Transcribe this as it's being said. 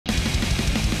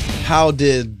How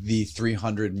did the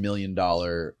 $300 million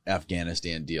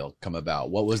Afghanistan deal come about?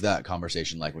 What was that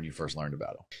conversation like when you first learned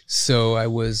about it? So I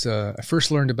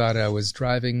first learned about it. I was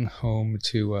driving home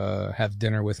to have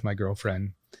dinner with my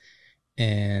girlfriend,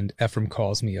 and Efraim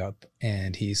calls me up,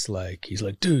 and he's like,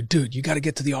 dude, you got to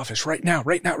get to the office right now.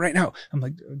 I'm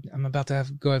like, I'm about to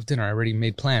go have dinner. I already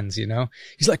made plans, you know?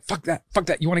 He's like, fuck that.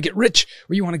 You want to get rich,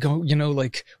 or you want to go, you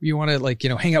want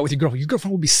to hang out with your girlfriend. Your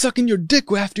girlfriend will be sucking your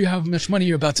dick after you have how much money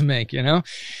you're about to make, you know?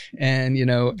 And,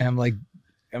 and I'm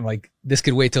like, this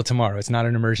could wait till tomorrow. It's not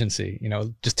an emergency.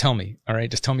 Just tell me. All right.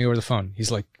 Just tell me over the phone.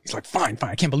 He's like, fine.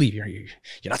 I can't believe you're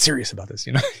not serious about this.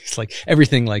 It's like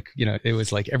everything, it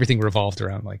was like everything revolved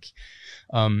around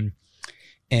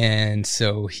and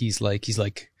so he's like,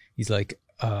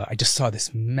 I just saw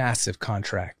this massive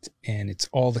contract, and it's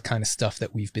all the kind of stuff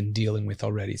that we've been dealing with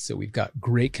already. So we've got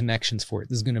great connections for it.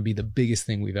 This is going to be the biggest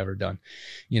thing we've ever done,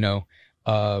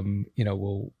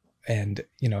 and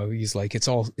he's like, it's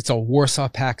all Warsaw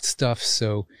Pact stuff.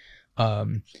 So,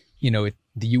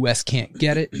 the U.S. can't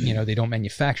get it. They don't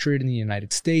manufacture it in the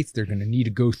United States. They're going to need to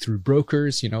go through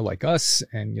brokers, like us,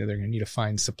 and they're going to need to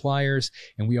find suppliers.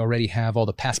 And we already have all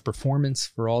the past performance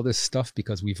for all this stuff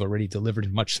because we've already delivered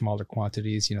in much smaller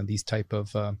quantities, these type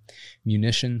of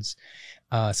munitions.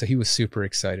 So he was super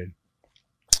excited.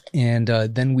 And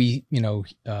then we,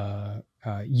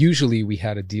 usually we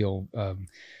had a deal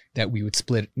that we would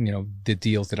split, the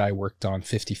deals that I worked on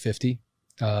 50-50.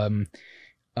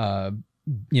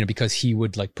 Because he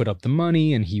would put up the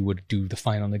money and he would do the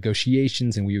final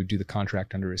negotiations, and we would do the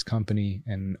contract under his company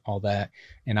and all that.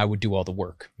 And I would do all the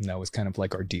work. And that was kind of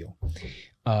like our deal.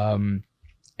 And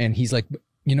he's like,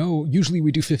 usually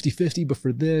we do 50-50, but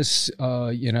for this,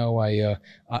 I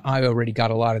already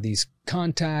got a lot of these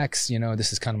contacts,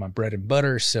 this is kind of my bread and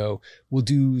butter. So we'll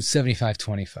do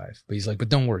 75-25. But he's like, but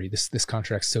don't worry, this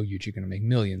contract's so huge, you're going to make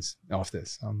millions off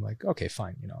this. I'm like, okay,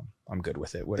 fine. I'm good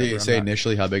with it. Whatever. Did you say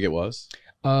initially how big it was?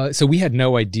 So we had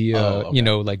no idea,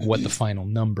 what the final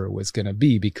number was going to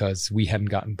be because we hadn't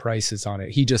gotten prices on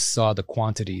it. He just saw the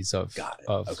quantities of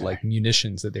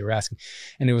munitions that they were asking.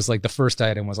 And it was the first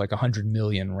item was 100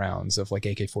 million rounds of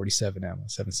AK-47 ammo,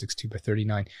 7.62 by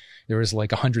 39. There was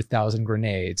 100,000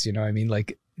 grenades,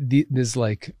 there's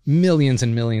millions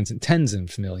and millions and tens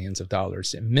of millions of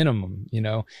dollars minimum, we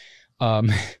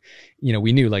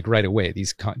knew right away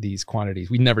these quantities,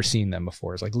 we'd never seen them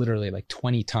before. It's literally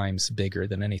 20 times bigger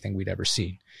than anything we'd ever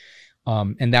seen.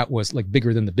 And that was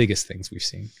bigger than the biggest things we've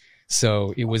seen.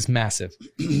 So it was massive.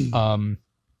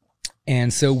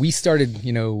 And so we started,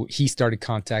 he started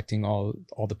contacting all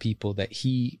the people that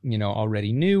he,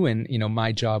 already knew. And,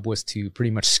 my job was to pretty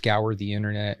much scour the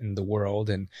internet and the world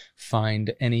and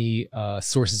find any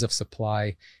sources of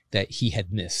supply that he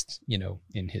had missed,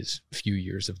 in his few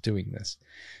years of doing this.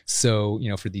 So,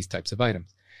 for these types of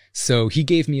items. So he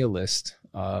gave me a list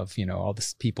of, all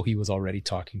the people he was already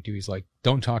talking to. He's like,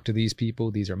 don't talk to these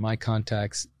people. These are my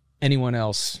contacts. Anyone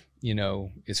else,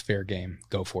 is fair game.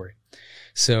 Go for it.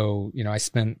 So, I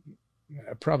spent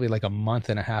probably a month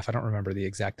and a half. I don't remember the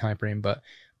exact time frame, but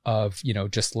of,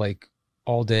 just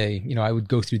all day, I would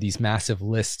go through these massive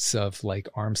lists of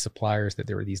arms suppliers that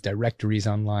there were these directories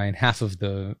online. Half of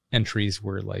the entries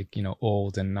were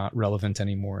old and not relevant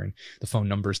anymore. And the phone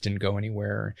numbers didn't go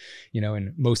anywhere,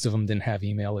 and most of them didn't have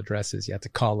email addresses. You had to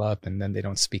call up, and then they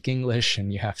don't speak English,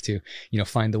 and you have to,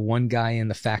 find the one guy in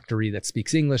the factory that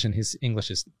speaks English, and his English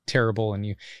is terrible.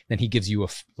 And then he gives you a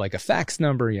fax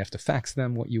number. You have to fax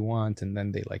them what you want. And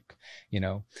then they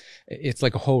it's a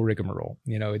whole rigmarole,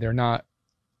 they're not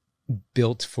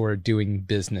built for doing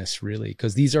business really,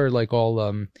 because these are all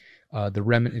the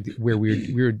remnant where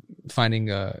we were finding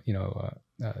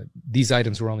these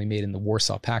items were only made in the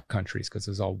Warsaw Pact countries because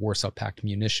it was all Warsaw Pact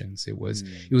munitions. It was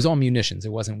all munitions.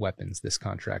 It wasn't weapons. This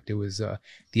contract. It was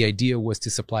the idea was to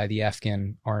supply the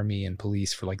Afghan Army and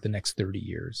police for the next 30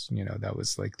 years. That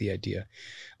was the idea,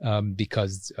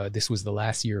 because this was the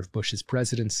last year of Bush's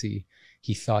presidency.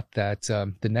 He thought that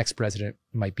the next president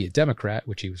might be a Democrat,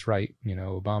 which he was right,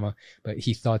 Obama, but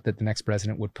he thought that the next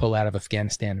president would pull out of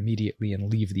Afghanistan immediately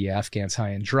and leave the Afghans high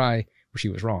and dry, which he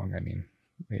was wrong. I mean,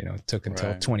 it took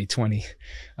until 2020,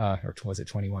 or was it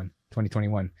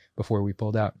 2021 before we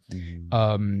pulled out.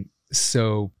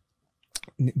 So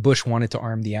Bush wanted to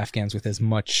arm the Afghans with as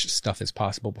much stuff as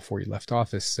possible before he left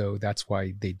office. So that's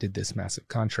why they did this massive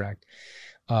contract.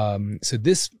 So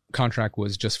this contract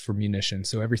was just for munitions.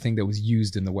 So everything that was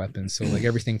used in the weapons. So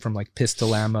everything from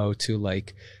pistol ammo to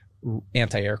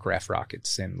anti-aircraft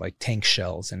rockets and tank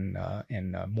shells and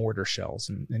mortar shells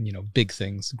and big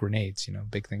things, grenades,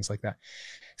 big things like that.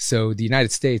 So the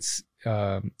United States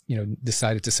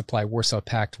decided to supply Warsaw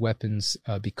Pact weapons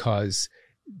because,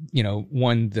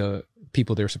 one, the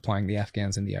people they were supplying, the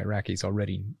Afghans and the Iraqis,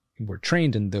 already were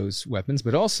trained in those weapons,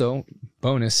 but also,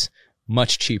 bonus,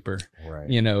 much cheaper,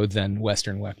 right, than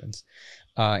Western weapons.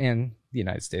 And the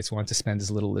United States wanted to spend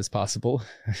as little as possible,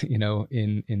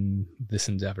 in this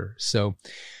endeavor. So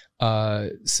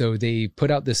they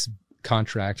put out this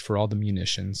contract for all the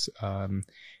munitions,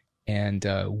 and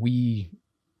we,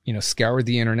 scoured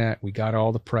the internet. We got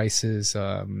all the prices,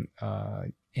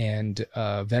 and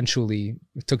eventually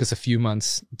it took us a few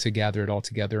months to gather it all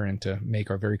together and to make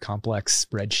our very complex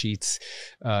spreadsheets,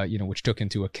 which took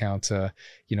into account,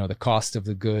 the cost of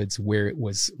the goods, where it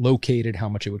was located, how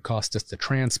much it would cost us to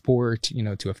transport,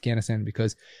 to Afghanistan,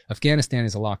 because Afghanistan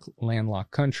is a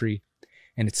landlocked country.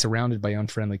 And it's surrounded by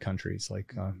unfriendly countries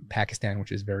like Pakistan,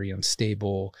 which is very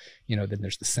unstable. Then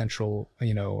there's the central,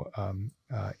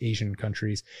 Asian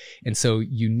countries. And so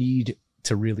you need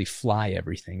to really fly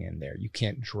everything in there. You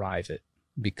can't drive it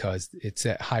because it's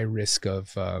at high risk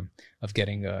of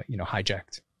getting,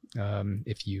 hijacked.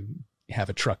 If you have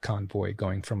a truck convoy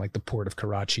going from like the port of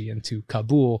Karachi into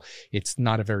Kabul, it's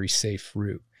not a very safe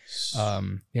route.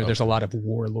 There's a lot of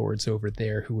warlords over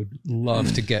there who would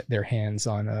love to get their hands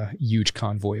on a huge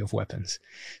convoy of weapons.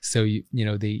 So you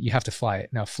have to fly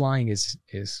it. Now, flying is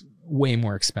way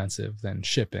more expensive than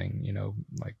shipping.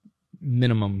 Like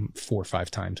minimum 4 or 5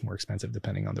 times more expensive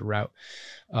depending on the route.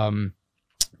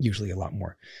 Usually a lot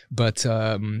more. But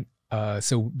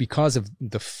so because of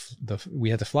we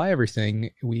had to fly everything,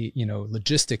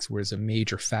 logistics was a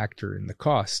major factor in the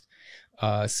cost.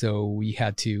 So we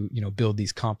had to, build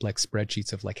these complex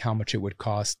spreadsheets of like how much it would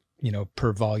cost,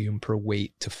 per volume, per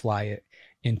weight to fly it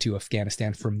into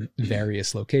Afghanistan from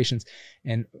various locations.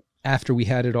 And after we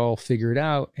had it all figured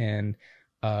out and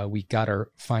we got our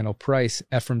final price,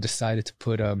 Efraim decided to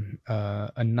put a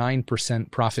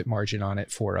 9% profit margin on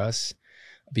it for us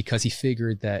because he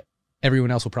figured that everyone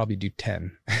else will probably do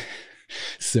 10,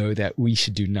 so that we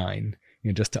should do 9,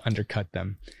 just to undercut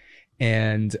them.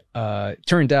 And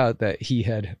turned out that he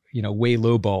had, way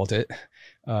lowballed it.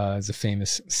 There's a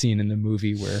famous scene in the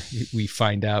movie where we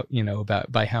find out,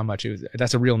 about by how much it was.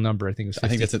 That's a real number. I think it was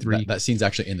 53. I think that scene's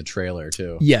actually in the trailer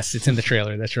too. Yes, it's in the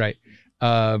trailer. That's right.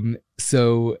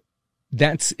 So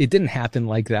it didn't happen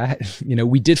like that.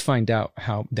 We did find out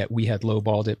that we had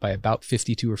lowballed it by about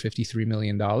 $52 or $53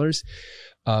 million.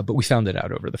 But we found it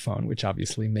out over the phone, which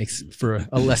obviously makes for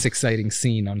a less exciting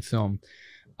scene on film.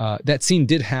 That scene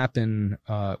did happen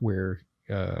where,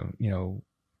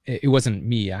 it wasn't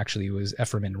me, actually. It was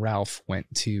Efraim and Ralph went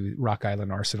to Rock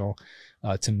Island Arsenal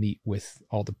to meet with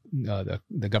all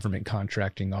the government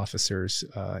contracting officers,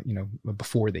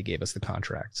 before they gave us the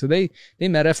contract. So they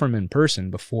met Efraim in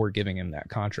person before giving him that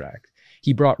contract.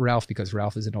 He brought Ralph because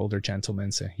Ralph is an older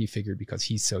gentleman. So he figured because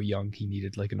he's so young, he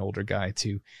needed like an older guy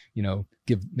to,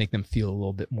 make them feel a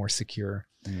little bit more secure.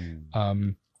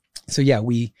 So yeah,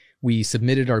 we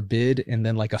submitted our bid, and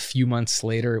then like a few months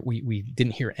later, we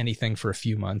didn't hear anything for a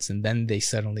few months, and then they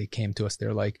suddenly came to us.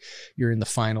 They're like, "You're in the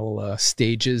final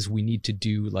stages. We need to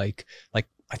do like I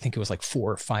think it was like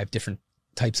 4 or 5 different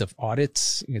types of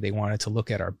audits." They wanted to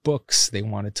look at our books. They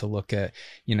wanted to look at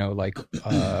like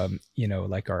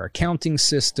our accounting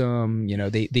system.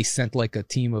 They sent like a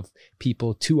team of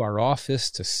people to our office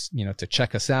to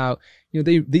check us out.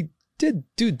 They did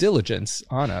due diligence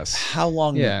on us. How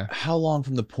long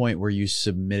from the point where you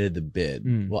submitted the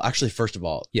bid? Well, actually, first of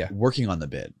all, working on the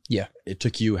bid. Yeah. It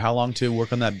took you how long to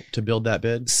work on that, to build that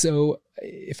bid? So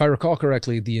if I recall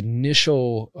correctly, the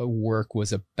initial work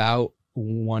was about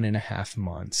 1.5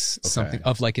 months, something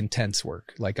of like intense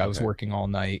work. Like I was working all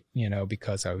night,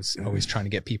 because I was always trying to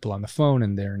get people on the phone,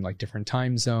 and they're in like different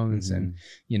time zones. And,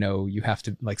 you have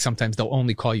to like, sometimes they'll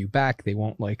only call you back. They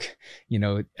won't like,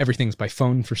 everything's by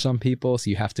phone for some people. So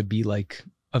you have to be like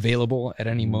available at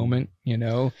any moment,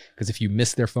 because if you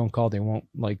miss their phone call, they won't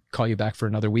like call you back for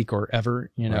another week or ever,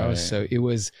 Right. So it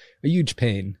was a huge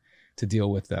pain to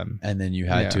deal with them. And then you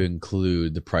had to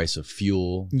include the price of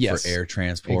fuel for air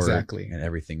transport and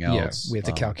everything else. Yeah, we had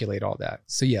to calculate all that.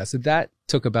 So so that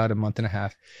took about 1.5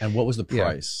 months. And what was the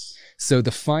price? So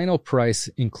the final price,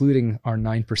 including our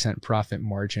 9% profit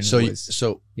margin, sorry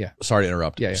to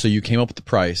interrupt. Yeah. So you came up with the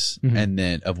price, and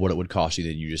then of what it would cost you,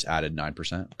 then you just added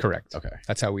 9%? Correct. Okay.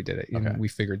 That's how we did it. Okay. We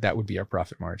figured that would be our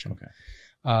profit margin. Okay.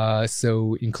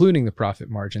 So including the profit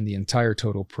margin, the entire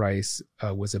total price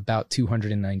was about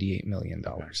 $298 million.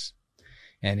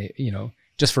 And it,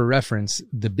 just for reference,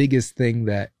 the biggest thing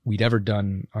that we'd ever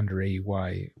done under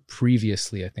AUI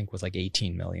previously, I think, was like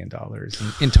 $18 million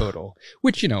in total,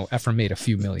 which, you know, Efraim made a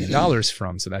few $1 million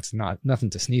from. So that's nothing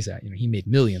to sneeze at. You know, he made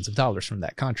millions of dollars from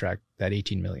that contract, that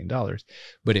 $18 million,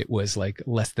 but it was like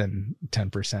less than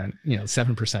 10%, you know,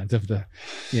 7% of the,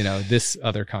 you know, this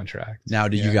other contract. Now,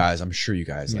 did you guys, I'm sure you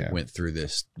guys like went through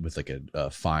this with like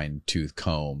a fine tooth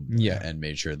comb and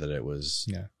made sure that it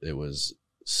was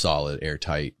solid,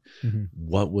 airtight.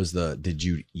 What was did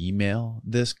you email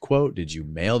this quote? Did you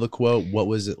mail the quote? What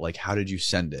was it like? How did you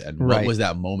send it? And what was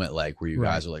that moment like where you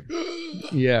guys were like,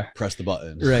 press the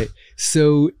button? Right.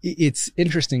 So it's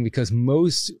interesting because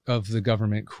most of the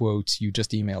government quotes, you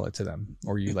just email it to them,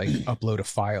 or you like upload a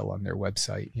file on their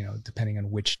website, you know, depending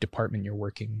on which department you're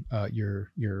working,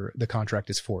 the contract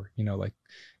is for, you know, like,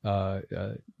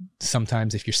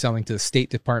 sometimes if you're selling to the State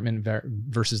Department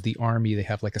versus the Army, they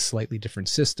have like a slightly different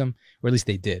system, or at least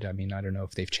they did. I mean, I don't know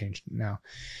if they've changed it now,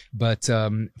 but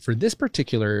for this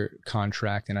particular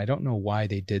contract, and I don't know why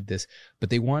they did this, but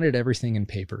they wanted everything in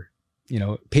paper, you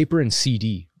know, paper and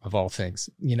CD of all things.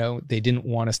 You know, they didn't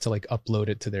want us to like upload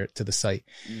it to the site.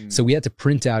 So we had to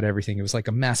print out everything. It was like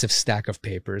a massive stack of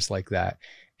papers like that.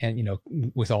 And, you know,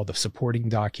 with all the supporting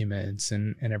documents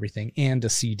and everything, and a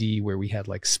CD where we had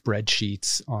like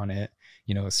spreadsheets on it,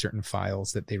 you know, certain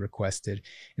files that they requested.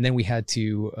 And then we had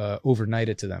to overnight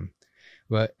it to them.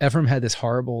 But Efraim had this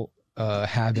horrible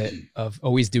habit of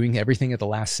always doing everything at the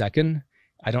last second.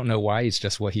 I don't know why, it's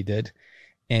just what he did.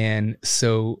 And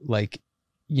so like,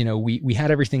 you know, we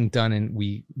had everything done and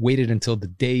we waited until the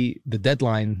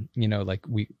deadline, you know, like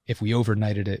if we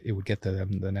overnighted it, it would get to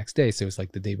them the next day. So it was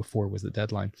like the day before was the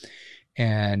deadline.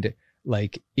 And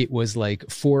like, it was like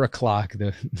 4 o'clock,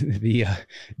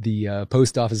 the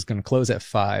post office is going to close at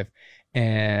 5.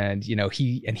 And, you know,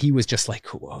 he was just like,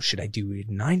 well, should I do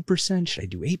 9%? Should I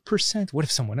do 8%? What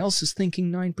if someone else is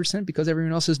thinking 9% because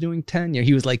everyone else is doing 10? You know,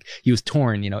 he was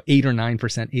torn, you know, 8 or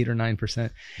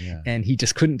 9%. Yeah. And he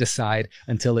just couldn't decide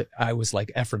until I was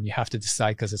like, Efraim, you have to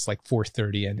decide because it's like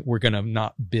 4:30 and we're going to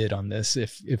not bid on this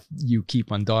if you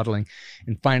keep on dawdling.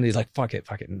 And finally he's like, fuck it,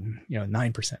 you know,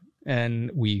 9%. And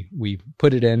we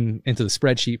put it into the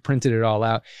spreadsheet, printed it all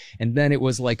out. And then it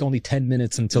was like only 10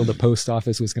 minutes until the post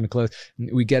office was going to close.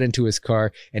 We get into his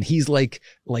car and he's like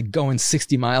going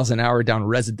 60 miles an hour down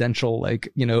residential, like,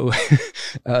 you know,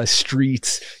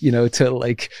 streets, you know, to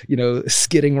like, you know,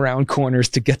 skidding around corners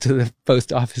to get to the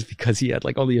post office because he had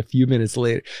like only a few minutes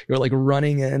later. We were like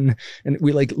running in, and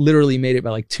we like literally made it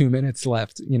by like 2 minutes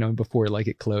left, you know, before like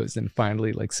it closed, and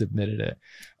finally like submitted it.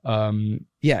 And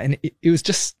it was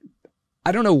just,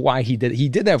 I don't know why he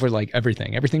did that for like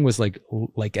everything. Everything was like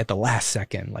at the last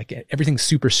second, like everything's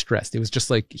super stressed. It was just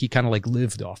like, he kind of like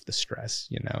lived off the stress,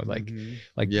 you know,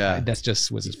 that's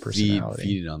just was his personality.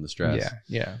 Feeding on the stress.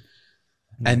 Yeah.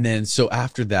 And then, so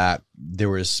after that, there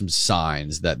was some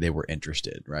signs that they were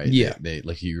interested, right? Yeah. They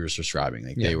like you were describing,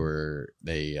 like they were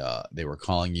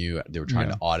calling you, they were trying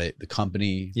to audit the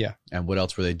company. Yeah. And what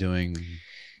else were they doing?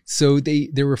 So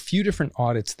there were a few different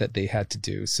audits that they had to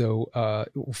do. So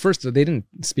first, they didn't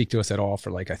speak to us at all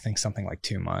for like, I think something like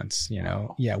 2 months, you know.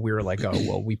 Wow. Yeah, we were like, oh,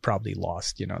 well, we probably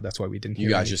lost, you know, that's why we didn't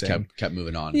hear anything. Just kept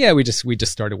moving on. Yeah, we just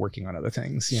started working on other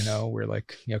things, you know. We're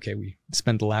like, okay, we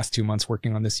spent the last 2 months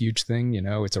working on this huge thing, you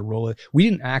know, it's a roll.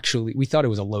 We thought it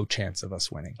was a low chance of us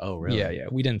winning. Oh, really? Yeah.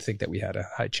 We didn't think that we had a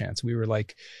high chance. We were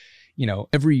like, you know,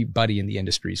 everybody in the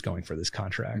industry is going for this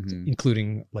contract,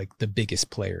 including like the biggest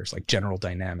players like General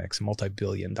Dynamics,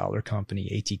 multi-billion-dollar company,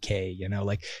 ATK, you know,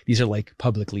 like these are like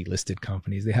publicly listed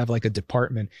companies. They have like a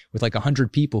department with like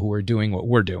 100 people who are doing what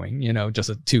we're doing, you know,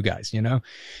 just 2 guys, you know?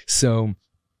 So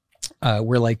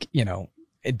we're like, you know,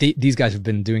 these guys have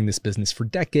been doing this business for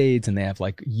decades and they have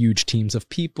like huge teams of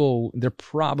people. They're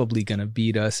probably going to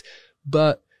beat us,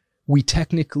 but we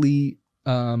technically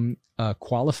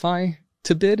qualify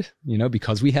to bid, you know,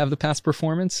 because we have the past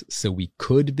performance. So we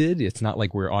could bid. It's not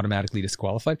like we're automatically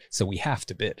disqualified. So we have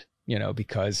to bid, you know,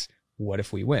 because what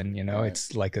if we win? You know, right.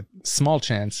 It's like a small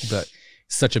chance, but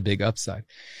such a big upside.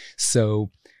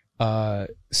 So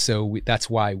that's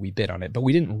why we bid on it, but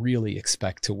we didn't really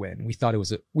expect to win. We thought it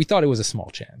was a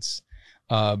small chance.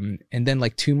 And then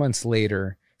like 2 months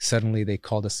later, suddenly they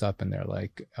called us up and they're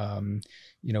like,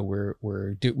 you know,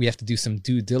 we have to do some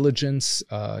due diligence.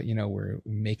 You know, we're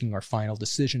making our final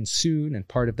decision soon. And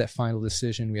part of that final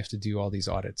decision, we have to do all these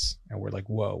audits. And we're like,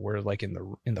 whoa, we're like in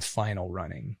the final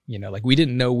running, you know, like we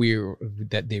didn't know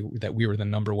that we were the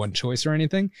number one choice or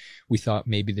anything. We thought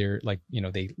maybe they're like, you know,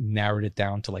 they narrowed it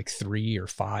down to like 3 or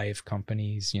 5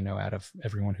 companies, you know, out of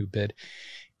everyone who bid.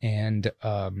 And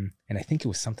I think it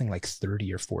was something like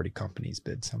 30 or 40 companies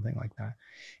bid, something like that.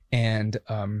 And,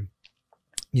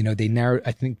 you know,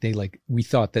 we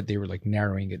thought that they were like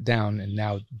narrowing it down, and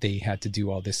now they had to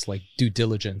do all this like due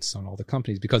diligence on all the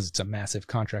companies because it's a massive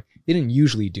contract. They didn't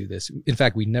usually do this. In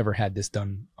fact, we never had this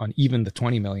done on even the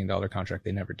 $20 million contract.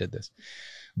 They never did this.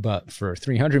 But for a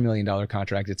 $300 million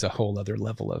contract, it's a whole other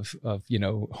level of, you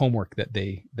know, homework that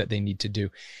they need to do.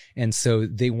 And so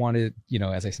they wanted, you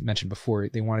know, as I mentioned before,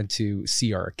 they wanted to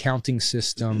see our accounting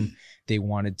system. They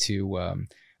wanted to,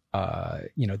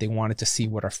 you know, they wanted to see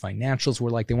what our financials were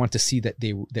like. They wanted to see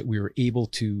that we were able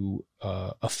to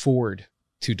afford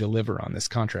to deliver on this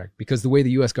contract, because the way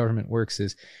the U.S. government works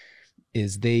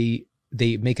is they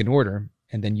make an order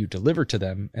and then you deliver to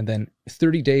them, and then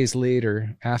 30 days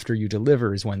later after you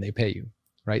deliver is when they pay you,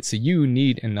 right? So you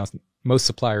need, and most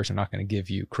suppliers are not going to give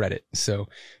you credit, so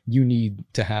you need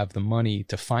to have the money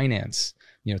to finance,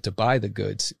 you know, to buy the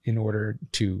goods in order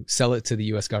to sell it to the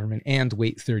U.S. government and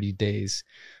wait 30 days,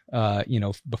 you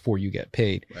know, before you get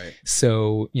paid. Right.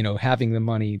 So, you know, having the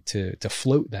money to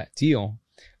float that deal,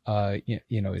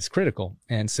 you know, is critical.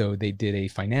 And so they did a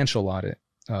financial audit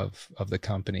of the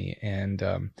company,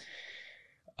 and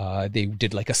they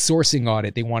did like a sourcing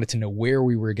audit. They wanted to know where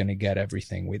we were going to get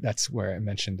everything. That's where I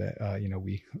mentioned that, you know,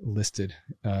 we listed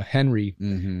Henry,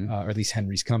 or at least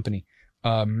Henry's company.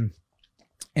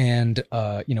 And,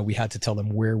 you know, we had to tell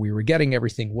them where we were getting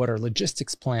everything, what our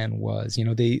logistics plan was. You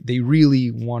know, they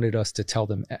really wanted us to tell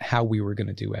them how we were going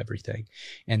to do everything.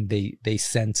 And they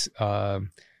sent,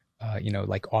 you know,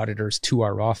 like auditors to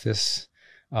our office.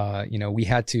 You know, we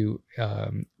had to,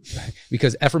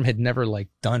 because Efraim had never like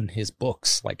done his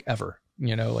books like ever,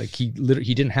 you know, like he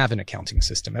didn't have an accounting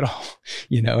system at all.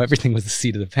 You know, everything was the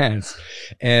seat of the pants.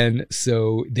 And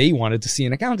so they wanted to see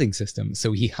an accounting system.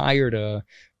 So he hired an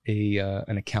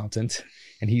accountant,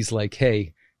 and he's like,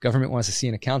 hey, government wants to see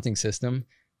an accounting system.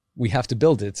 We have to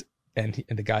build it. And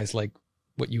the guy's like,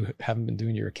 what, you haven't been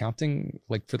doing your accounting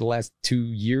like for the last 2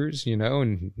 years, you know?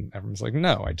 And everyone's like,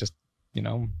 no, I just, you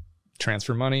know,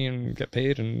 transfer money and get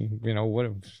paid, and you know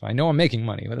what, I know I'm making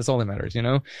money, but that's all that matters, you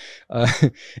know.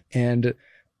 And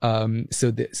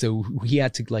so he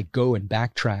had to like go and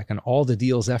backtrack on all the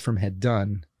deals Efraim had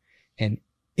done and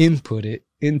input it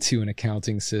into an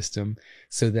accounting system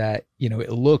so that, you know,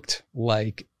 it looked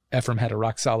like Efraim had a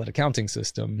rock solid accounting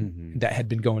system that had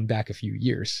been going back a few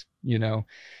years, you know.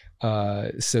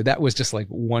 So that was just like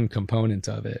one component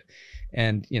of it.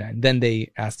 And, you know, and then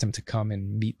they asked him to come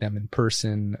and meet them in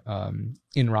person,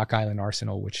 in Rock Island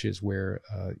Arsenal, which is where,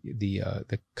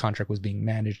 the contract was being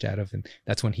managed out of. And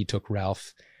that's when he took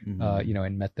Ralph, you know,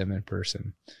 and met them in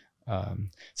person.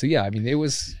 So yeah, I mean, it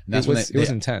was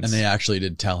intense. And they actually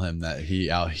did tell him that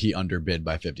he underbid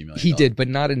by $50 million. He did, but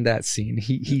not in that scene.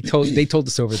 They told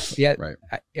us over. Yeah, right.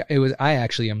 I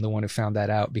actually am the one who found that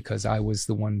out, because I was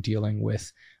the one dealing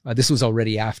with, this was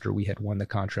already after we had won the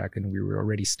contract and we were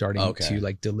already starting to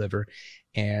like deliver.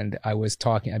 And I was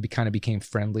talking, I kind of became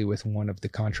friendly with one of the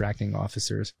contracting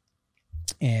officers.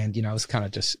 And, you know, I was kind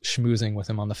of just schmoozing with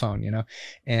him on the phone, you know,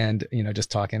 and, you know, just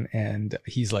talking. And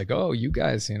he's like, oh, you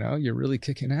guys, you know, you're really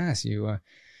kicking ass. You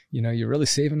know, you're really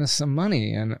saving us some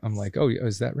money. And I'm like, oh,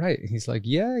 is that right? And he's like,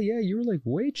 yeah, you were like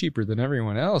way cheaper than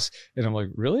everyone else. And I'm like,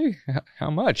 really? How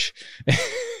much? And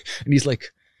he's like,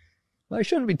 well, I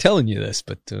shouldn't be telling you this,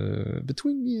 but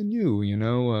between me and you, you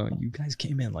know, you guys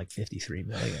came in like 53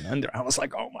 million under. I was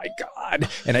like, oh my God.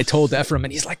 And I told Efraim,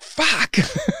 and he's like, fuck.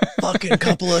 Fucking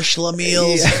couple of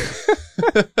schlemiels.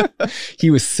 Yeah.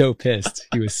 He was so pissed.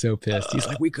 He's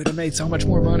like, we could have made so much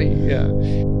more money. Yeah.